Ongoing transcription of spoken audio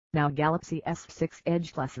Now Galaxy S6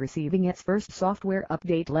 Edge Plus receiving its first software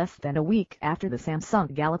update less than a week after the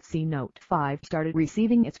Samsung Galaxy Note 5 started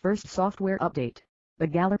receiving its first software update. The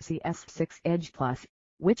Galaxy S6 Edge Plus,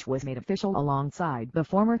 which was made official alongside the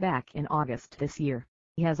former back in August this year,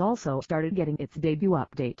 has also started getting its debut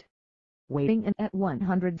update. Weighing in at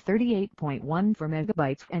 138.14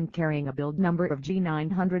 MB and carrying a build number of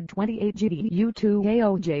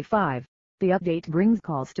G928GDU2AOJ5, the update brings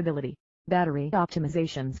call stability, battery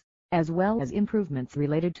optimizations, as well as improvements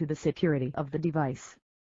related to the security of the device.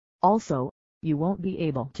 Also, you won't be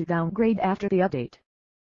able to downgrade after the update.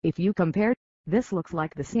 If you compare, this looks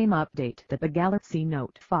like the same update that the Galaxy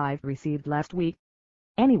Note 5 received last week.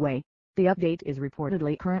 Anyway, the update is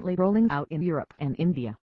reportedly currently rolling out in Europe and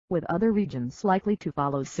India, with other regions likely to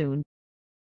follow soon.